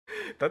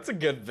That's a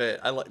good bit.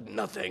 I like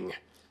nothing.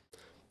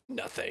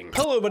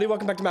 Hello everybody,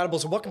 welcome back to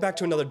Madables, and welcome back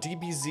to another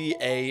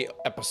DBZA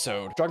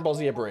episode. Dragon Ball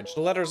Z Abridged.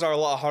 The letters are a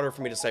lot harder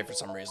for me to say for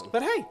some reason.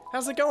 But hey,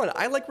 how's it going?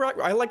 I like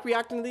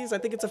reacting to these. I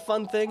think it's a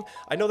fun thing.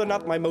 I know they're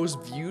not my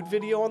most viewed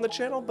video on the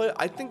channel, but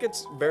I think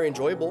it's very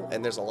enjoyable,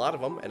 and there's a lot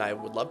of them, and I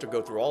would love to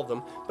go through all of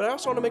them. But I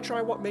also want to make sure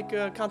I make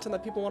content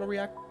that people want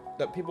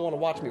to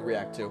watch me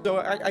react to. So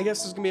I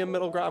guess there's gonna be a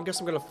middle ground. I guess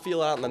I'm gonna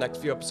feel out in the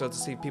next few episodes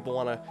to see if people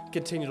want to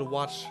continue to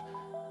watch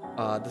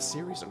the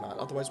series or not.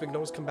 Otherwise, we can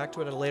always come back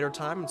to it at a later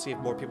time and see if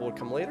more people would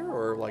come later,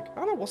 or like, I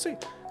don't know, we'll see.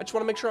 I just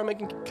want to make sure I'm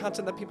making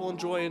content that people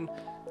enjoy and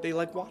they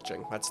like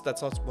watching. That's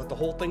what the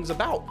whole thing's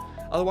about.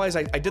 Otherwise,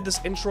 I did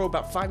this intro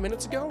about 5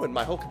 minutes ago and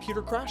my whole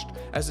computer crashed,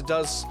 as it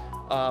does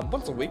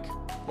once a week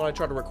when I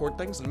try to record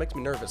things, and it makes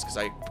me nervous because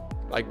I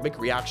make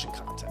reaction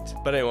content.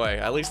 But anyway,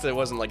 at least it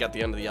wasn't like at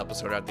the end of the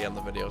episode or at the end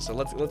of the video. So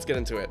let's get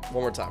into it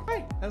one more time.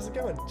 Hey, how's it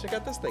going? Check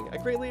out this thing. I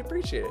greatly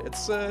appreciate it.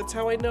 It's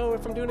how I know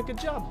if I'm doing a good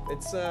job.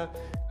 It's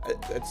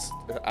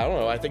I don't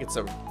know. I think it's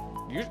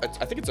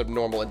a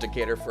normal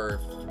indicator for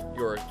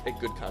you're a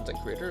good content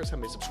creator is how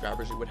many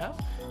subscribers you would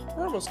have.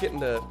 We're almost getting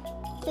to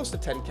close to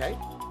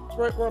 10K.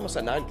 We're almost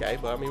at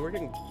 9K, but I mean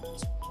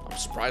I'm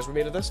surprised we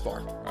made it this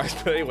far. All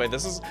right, but anyway,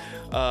 this is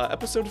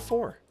episode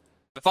 4.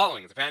 The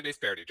following is a fan-based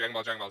parody. Dragon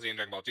Ball, Dragon Ball Z, and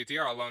Dragon Ball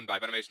GT are all owned by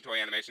Funimation, Toei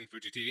Animation,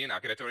 Fuji TV, and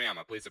Akira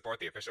Toriyama. Please support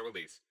the official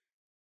release.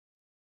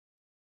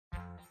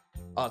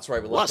 Oh, that's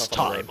right. Last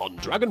time on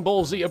Dragon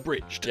Ball Z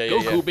Abridged,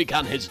 Goku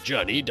began his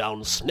journey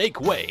down Snake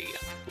Way.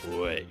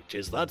 Wait,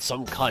 is that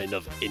some kind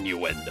of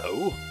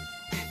innuendo?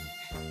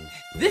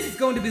 This is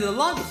going to be the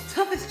longest,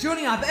 toughest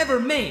journey I've ever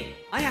made.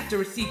 I have to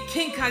receive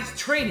King Kai's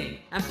training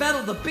and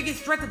battle the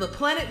biggest threat to the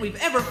planet we've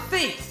ever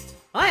faced.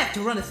 I have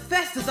to run as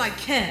fast as I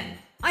can.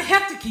 I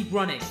have to keep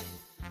running.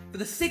 For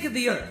the sake of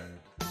the Earth,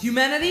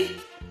 humanity,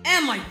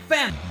 and my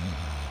family.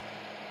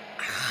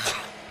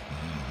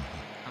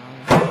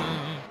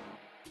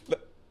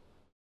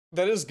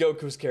 That is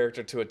Goku's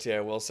character to a T, I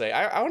will say.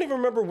 I don't even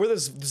remember where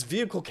this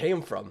vehicle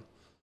came from.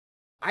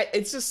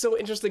 It's just so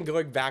interesting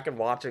going back and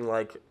watching,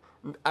 like,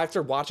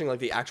 after watching, like,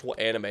 the actual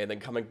anime and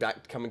then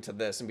coming to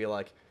this and be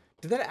like,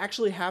 did that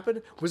actually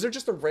happen? Was there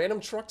just a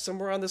random truck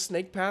somewhere on the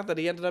snake path that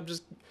he ended up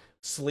just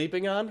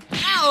sleeping on?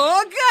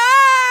 Oh, God!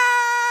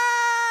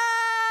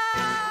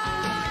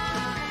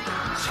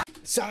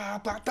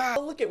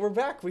 Oh, look we're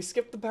back. We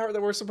skipped the part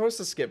that we're supposed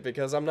to skip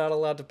because I'm not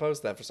allowed to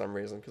post that for some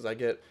reason because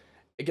it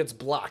gets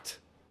blocked.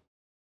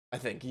 I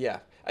think, yeah.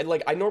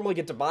 I normally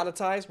get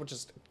demonetized, which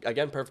is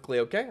again perfectly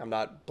okay. I'm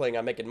not planning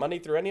on making money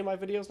through any of my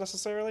videos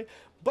necessarily,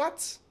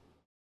 but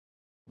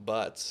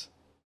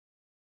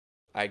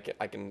I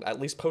can at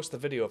least post the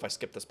video if I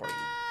skip this part.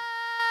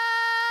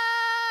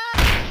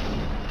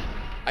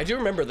 I do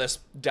remember this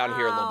down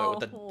here a little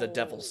bit with the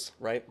devils,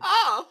 right?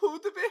 Ah, who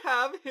do we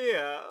have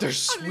here? They're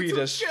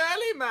Swedish. A little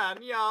girly man,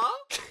 yeah?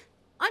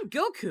 I'm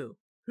Goku.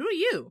 Who are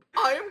you?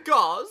 I am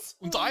Gaz.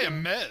 And I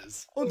am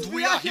Mez. And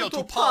we are here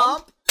to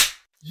pump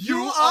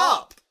you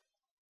up.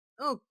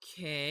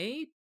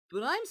 Okay,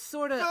 but I'm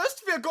sorta...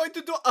 First, we are going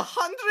to do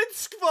 100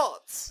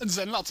 squats. And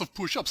then lots of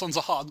push-ups on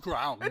the hard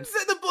ground. And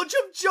then a bunch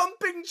of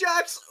jumping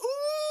jacks.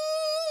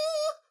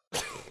 Ooh!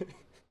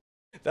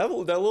 That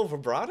little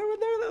vibrato in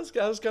there,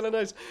 that was kind of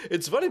nice.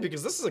 It's funny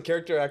because this is a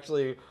character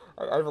actually.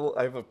 I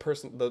have a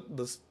person,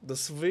 the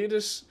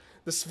Swedish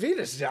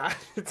guy.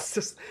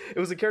 It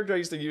was a character I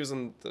used to use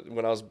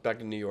when I was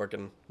back in New York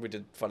and we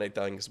did funny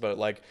things. But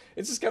like,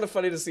 it's just kind of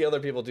funny to see other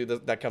people do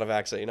that kind of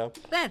accent, you know?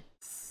 That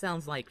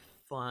sounds like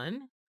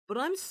fun, but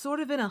I'm sort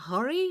of in a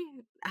hurry.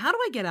 How do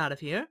I get out of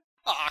here?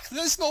 Ah,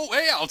 there's no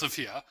way out of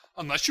here,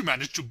 unless you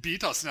manage to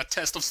beat us in a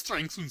test of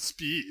strength and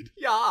speed.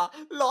 Yeah,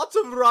 lots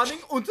of running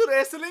and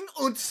wrestling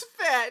and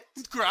sweat.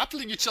 And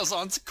grappling each other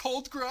on the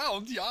cold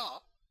ground, yeah.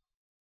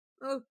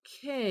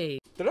 Okay.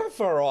 They're not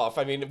far off.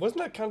 I mean, wasn't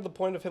that kind of the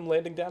point of him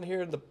landing down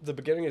here in the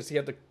beginning? Is he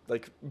had to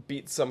like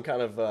beat some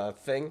kind of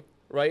thing,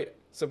 right?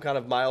 Some kind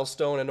of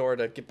milestone in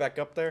order to get back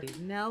up there?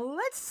 Now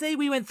let's say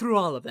we went through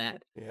all of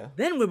that. Yeah.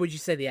 Then where would you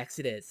say the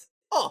exit is?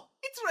 Oh,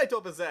 it's right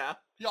over there.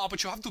 Yeah,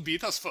 but you have to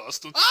beat us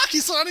first. Ah,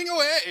 he's running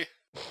away!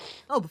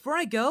 Oh, before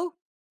I go,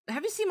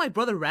 have you seen my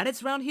brother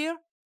Raditz around here?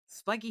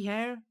 Spiky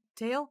hair,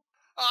 tail?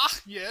 Ah,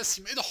 yes,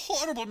 he made a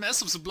horrible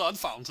mess of the blood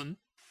fountain.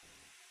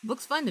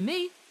 Looks fine to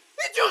me.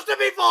 It used to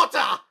be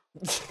water!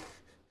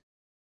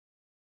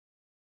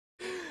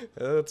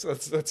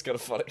 That's kind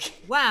of funny.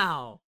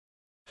 Wow.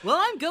 Well,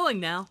 I'm going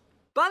now.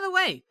 By the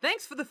way,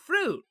 thanks for the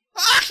fruit.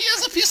 Ah,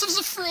 here's a piece of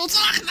the fruit!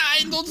 Ah,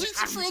 nein, don't eat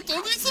the fruit,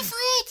 don't eat the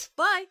fruit!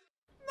 Bye.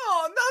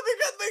 No, now we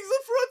can make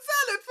the fruit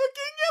salad for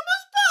King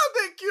Yama's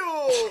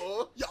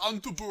barbecue! Yeah,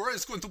 and Tobura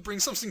is going to bring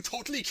something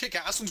totally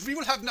kick-ass and we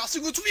will have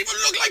nothing but we will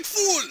look like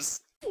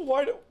fools!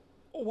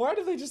 Why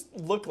do they just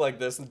look like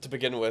this to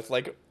begin with?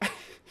 Like,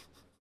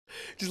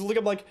 just look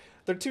at like,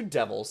 they're two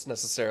devils,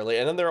 necessarily,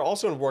 and then they're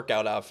also in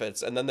workout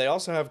outfits, and then they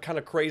also have kind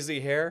of crazy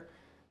hair,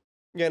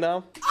 you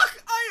know? Ach,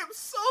 I am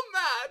so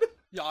mad!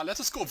 Yeah, let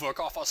us go work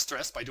off our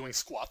stress by doing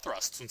squat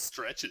thrusts and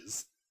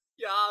stretches.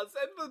 Yeah,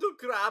 then we'll do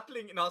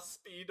grappling in our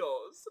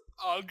speedos.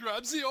 I'll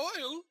grab the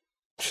oil.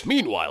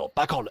 Meanwhile,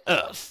 back on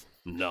Earth.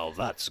 Now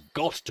that's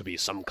got to be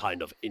some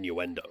kind of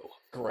innuendo.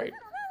 Great.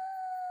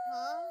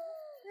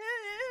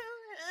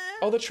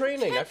 Oh, the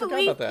training. I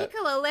forgot about that.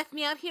 Piccolo left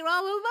me out here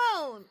all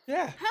alone.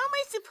 Yeah. How am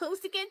I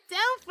supposed to get down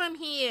from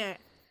here?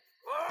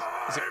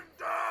 I'm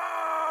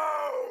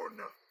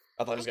down!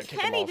 I thought he was going to kick him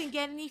Can't off. even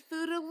get any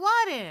food or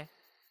water.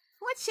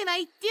 What should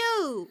I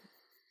do?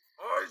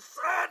 I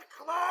said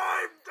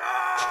climb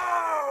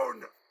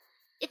down!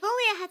 If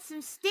only I had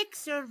some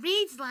sticks or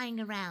reeds lying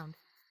around.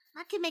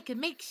 I could make a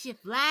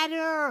makeshift ladder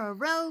or a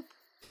rope.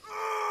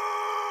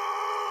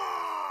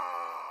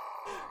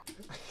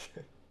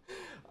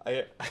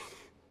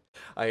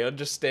 I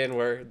understand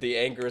where the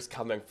anger is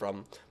coming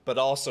from, but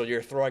also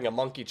you're throwing a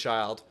monkey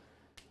child.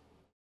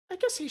 I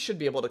guess he should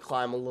be able to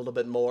climb a little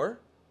bit more.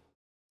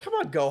 Come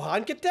on,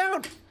 Gohan, get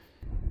down!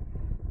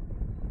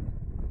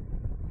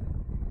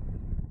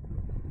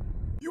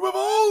 You have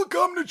all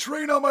come to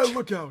train on my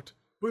lookout,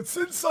 but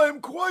since I am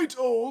quite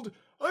old,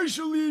 I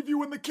shall leave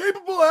you in the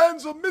capable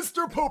hands of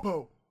Mr.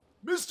 Popo.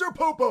 Mr.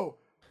 Popo,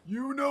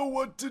 you know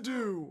what to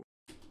do.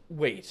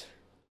 Wait,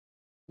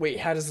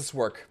 how does this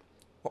work?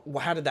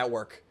 How did that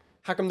work?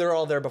 How come they're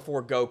all there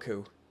before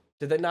Goku?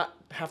 Did they not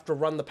have to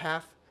run the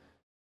path?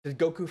 Did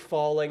Goku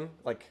falling,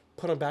 like,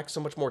 put him back so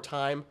much more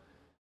time?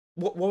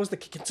 What was the...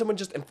 Can someone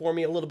just inform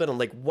me a little bit on,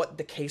 like, what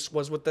the case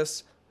was with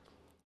this?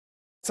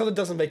 Something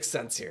doesn't make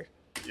sense here.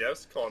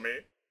 Yes, call me.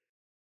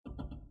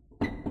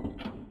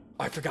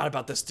 I forgot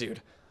about this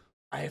dude.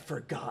 I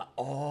forgot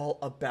all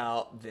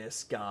about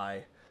this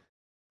guy.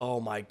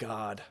 Oh my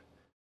god.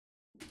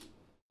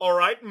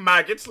 Alright,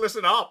 maggots,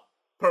 listen up.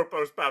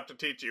 Popo's about to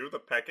teach you the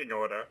pecking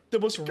order. The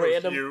most Goes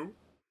random... you,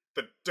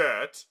 the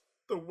dirt,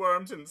 the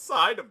worms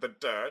inside of the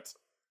dirt,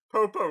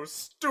 Popo's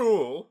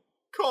stool,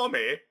 call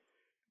me,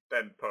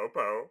 then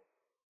Popo.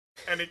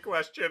 Any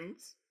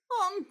questions?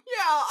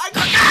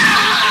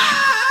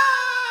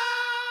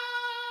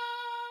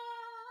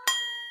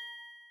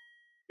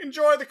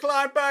 Enjoy the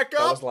climb back up,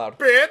 That was loud.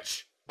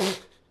 bitch!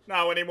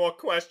 Now any more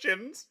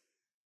questions?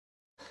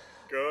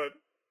 Good.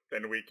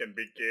 Then we can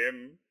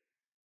begin.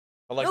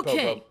 I like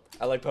Okay. Popo.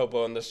 I like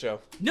Popo in this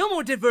show. No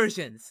more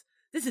diversions.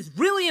 This is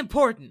really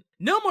important.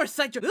 No more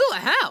side. Ooh, a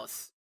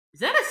house. Is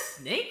that a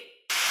snake?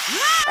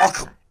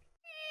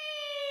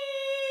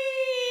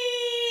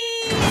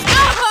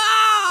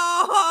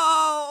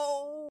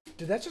 Oh!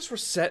 Did that just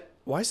reset?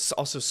 Why is this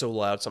also so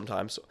loud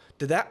sometimes?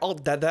 Did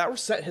that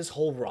reset his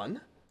whole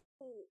run?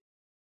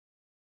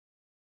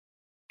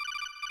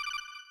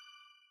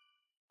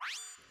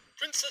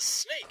 Princess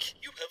Snake,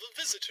 you have a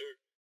visitor.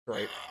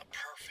 Right. Ah,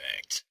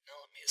 perfect. Now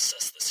let me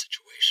assess the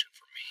situation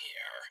from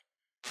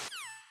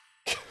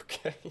here.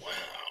 Okay. Wow,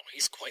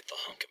 he's quite the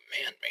hunk of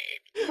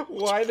man-made.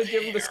 Why they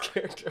give him this hair?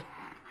 character?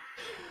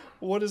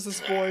 What is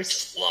this I voice?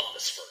 just love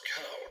this fur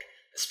coat,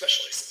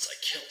 especially since I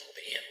killed all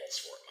the animals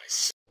for it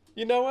myself.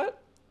 You know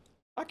what?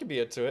 I could be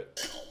into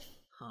it.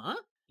 Huh?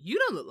 You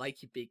don't look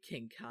like you, Big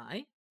King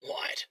Kai.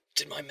 What?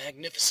 Did my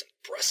magnificent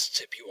breasts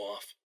tip you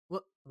off?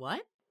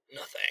 What?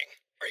 Nothing.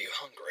 Are you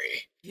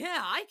hungry?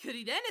 Yeah, I could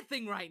eat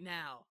anything right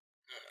now.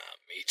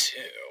 Me too.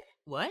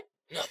 What?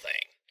 Nothing.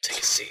 Take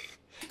a seat.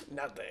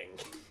 Nothing.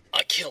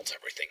 I killed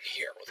everything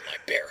here with my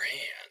bare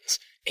hands,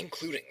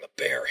 including the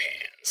bare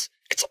hands.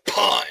 It's a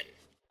pun!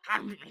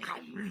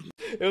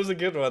 It was a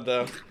good one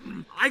though.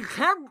 I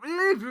can't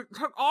believe you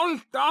took all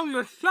this down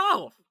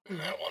yourself. I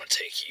want to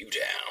take you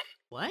down.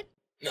 What?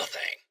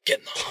 Nothing. Get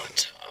in the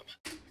hot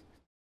tub.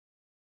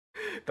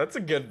 That's a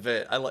good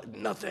bit. I like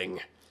nothing.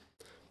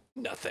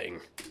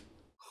 Nothing.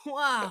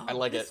 Wow, I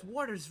like this it.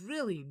 water's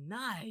really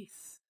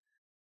nice.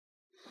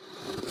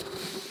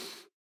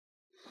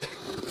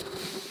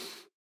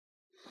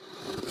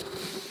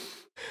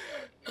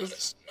 Not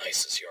as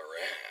nice as your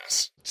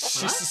ass.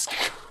 Jesus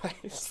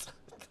Christ.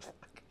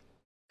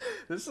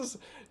 This is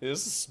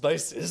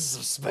spicy. This is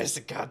some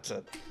spicy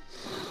content.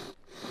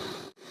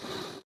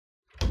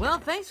 Well,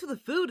 thanks for the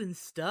food and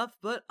stuff,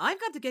 but I've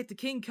got to get to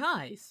King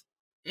Kai's.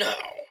 No.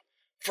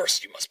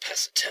 First you must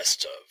pass a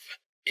test of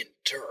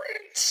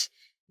endurance.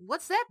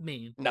 What's that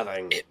mean?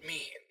 Nothing. It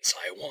means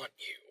I want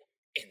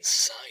you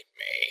inside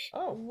me.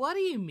 Oh. What do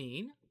you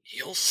mean?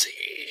 You'll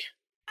see.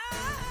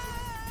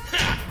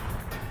 Ha!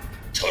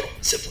 Total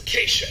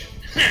simplification.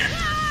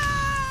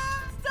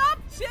 Stop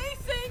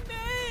chasing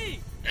me!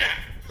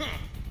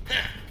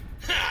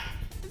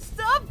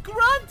 Stop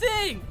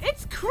grunting!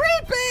 It's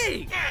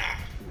creepy!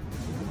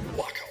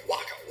 Waka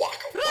waka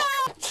waka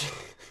waka.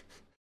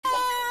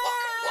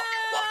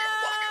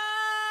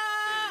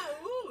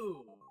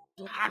 Ooh.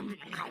 Waka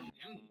waka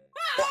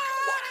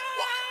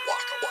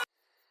waka waka.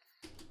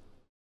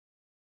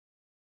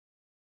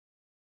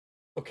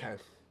 Okay.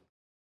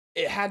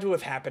 It had to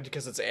have happened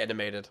because it's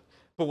animated.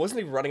 But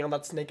wasn't he running on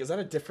that snake? Is that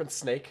a different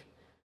snake?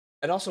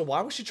 And also,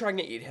 why was she trying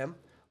to eat him?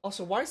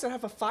 Also, why does it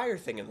have a fire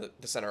thing in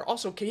the center?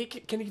 Also, can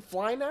he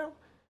fly now?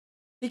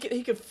 He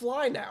could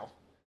fly now.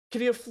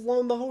 Could he have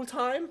flown the whole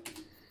time?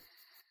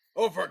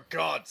 Oh, for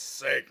God's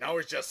sake, now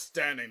he's just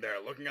standing there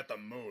looking at the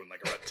moon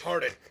like a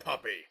retarded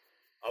puppy.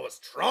 I was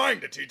trying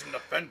to teach him to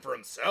fend for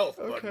himself,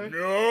 Okay. but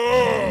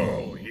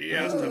no! he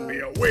has to be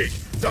a weak,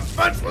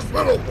 defenseless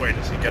little... Wait,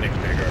 is he getting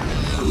bigger?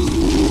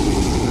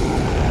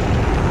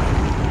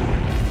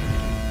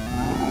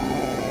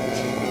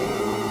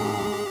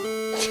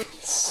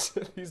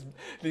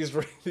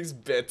 these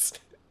bits.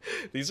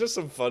 These are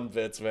some fun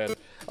bits, man.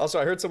 Also,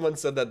 I heard someone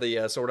said that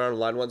the Sword Art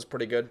Online one's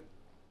pretty good.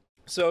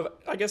 So,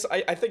 I guess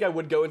I think I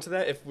would go into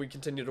that if we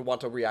continue to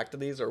want to react to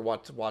these or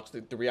want to watch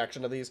the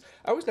reaction of these.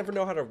 I always never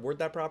know how to word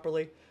that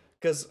properly,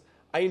 because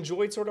I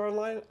enjoyed Sword Art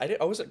Online.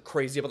 I wasn't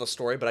crazy about the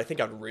story, but I think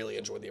I'd really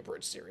enjoy the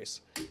Abridged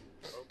series.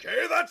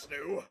 Okay, that's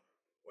new.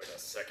 Wait a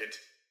second.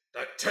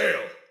 That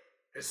tail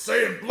is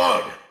saying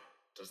blood.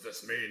 Does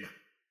this mean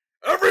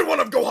everyone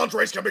of Gohan's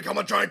race can become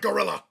a giant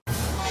gorilla?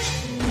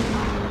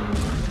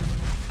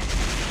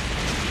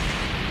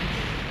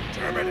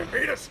 Damn it, if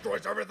he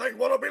destroys everything,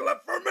 what'll be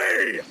left for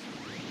me?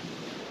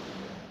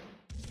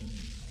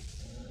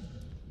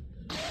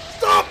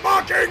 Stop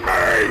mocking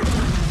me!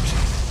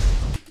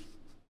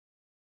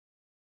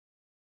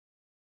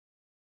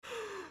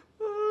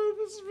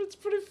 It's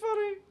pretty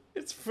funny.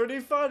 It's pretty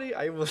funny.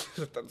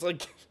 That's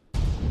like...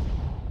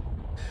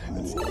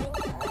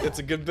 It's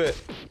a good bit.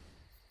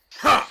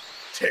 Ha!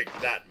 Take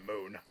that,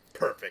 moon.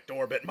 Perfect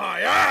orbit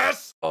my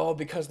ass! Oh,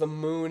 because the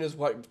moon is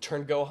what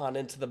turned Gohan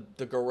into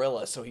the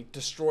gorilla, so he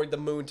destroyed the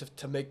moon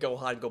to make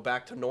Gohan go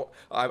back to normal.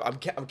 I'm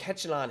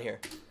catching on here.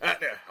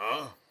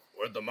 Huh?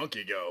 Where'd the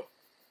monkey go?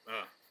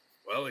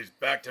 Well, he's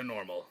back to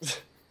normal.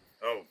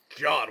 Oh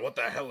god, what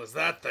the hell is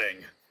that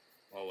thing?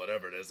 Well,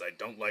 whatever it is, I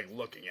don't like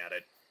looking at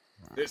it.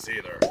 This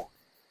either.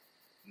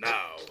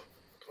 Now,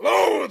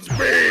 clothes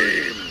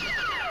beam!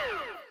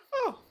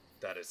 Oh.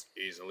 That is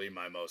easily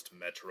my most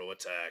metro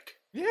attack.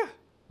 Yeah.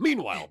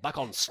 Meanwhile, back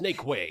on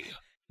Snake Way.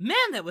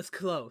 Man, that was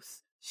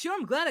close. Sure,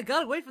 I'm glad I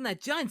got away from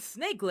that giant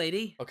snake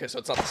lady. Okay, so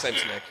it's not the same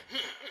snake.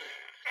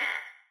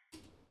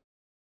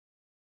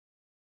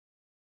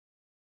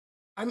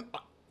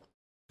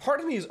 Part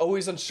of me is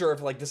always unsure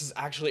if, like, this is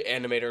actually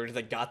animated or if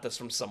they got this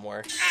from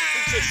somewhere.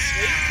 Princess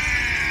Snake!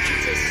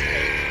 Princess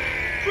Snake!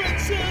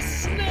 Princess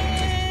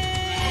Snake!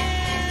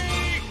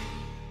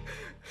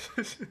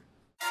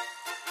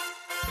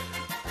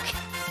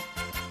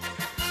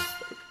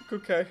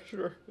 Okay,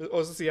 sure.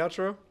 Oh, is this the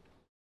outro?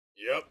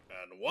 Yep,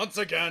 and once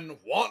again,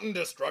 wanton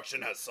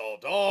destruction has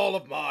solved all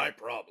of my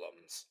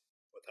problems.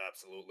 With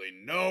absolutely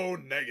no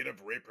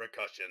negative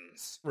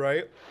repercussions.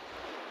 Right.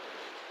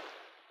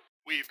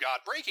 We've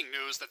got breaking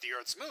news that the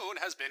Earth's moon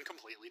has been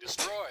completely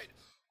destroyed.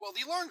 While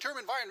the long-term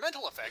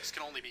environmental effects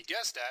can only be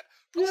guessed at,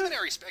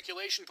 preliminary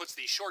speculation puts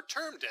the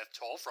short-term death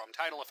toll from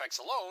tidal effects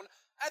alone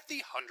at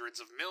the hundreds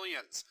of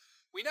millions.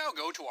 We now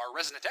go to our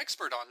resident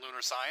expert on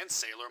lunar science,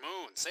 Sailor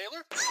Moon.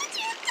 Sailor?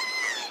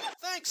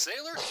 Thanks,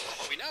 Sailor.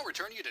 We now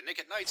return you to Nick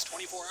at Night's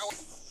 24-hour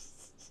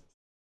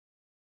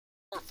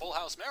Full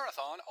House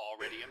Marathon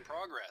already in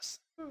progress.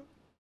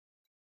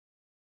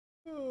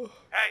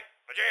 Hey,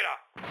 Vegeta!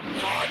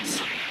 What?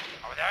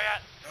 Over there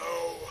yet? No.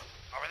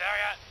 Over there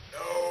yet?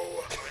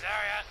 No. Over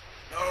there yet?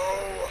 No.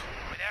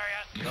 Over there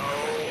yet? No.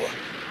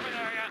 Over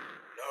there yet?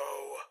 No.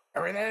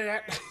 Over there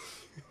yet?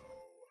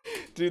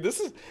 Dude, this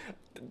is...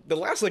 The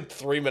last, like,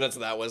 3 minutes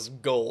of that was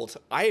gold.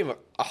 I want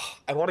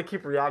to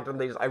keep reacting to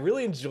these. I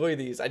really enjoy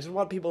these. I just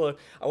want people to...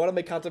 I want to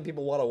make content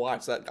people want to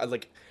watch.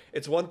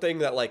 It's one thing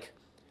that, like...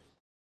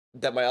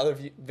 That my other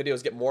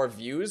videos get more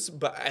views,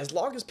 but as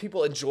long as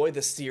people enjoy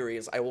the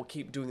series, I will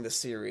keep doing the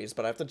series.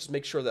 But I have to just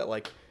make sure that,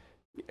 like...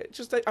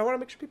 I want to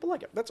make sure people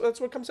like it. That's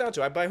what it comes down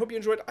to. But I hope you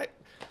enjoyed it.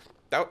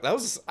 That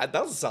was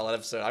a solid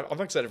episode.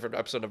 I'm excited for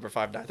episode number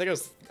 5 now.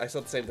 I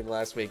said the same thing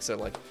last week, so,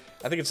 like...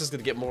 I think it's just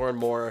going to get more and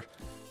more...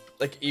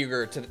 like,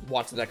 eager to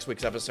watch the next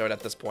week's episode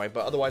at this point.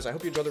 But otherwise, I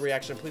hope you enjoyed the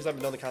reaction. Please let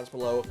me know in the comments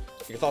below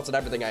your thoughts on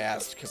everything I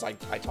asked, because I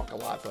talk a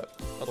lot. But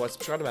otherwise,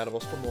 subscribe to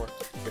Manibles for more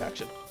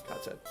reaction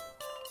content.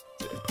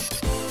 See ya.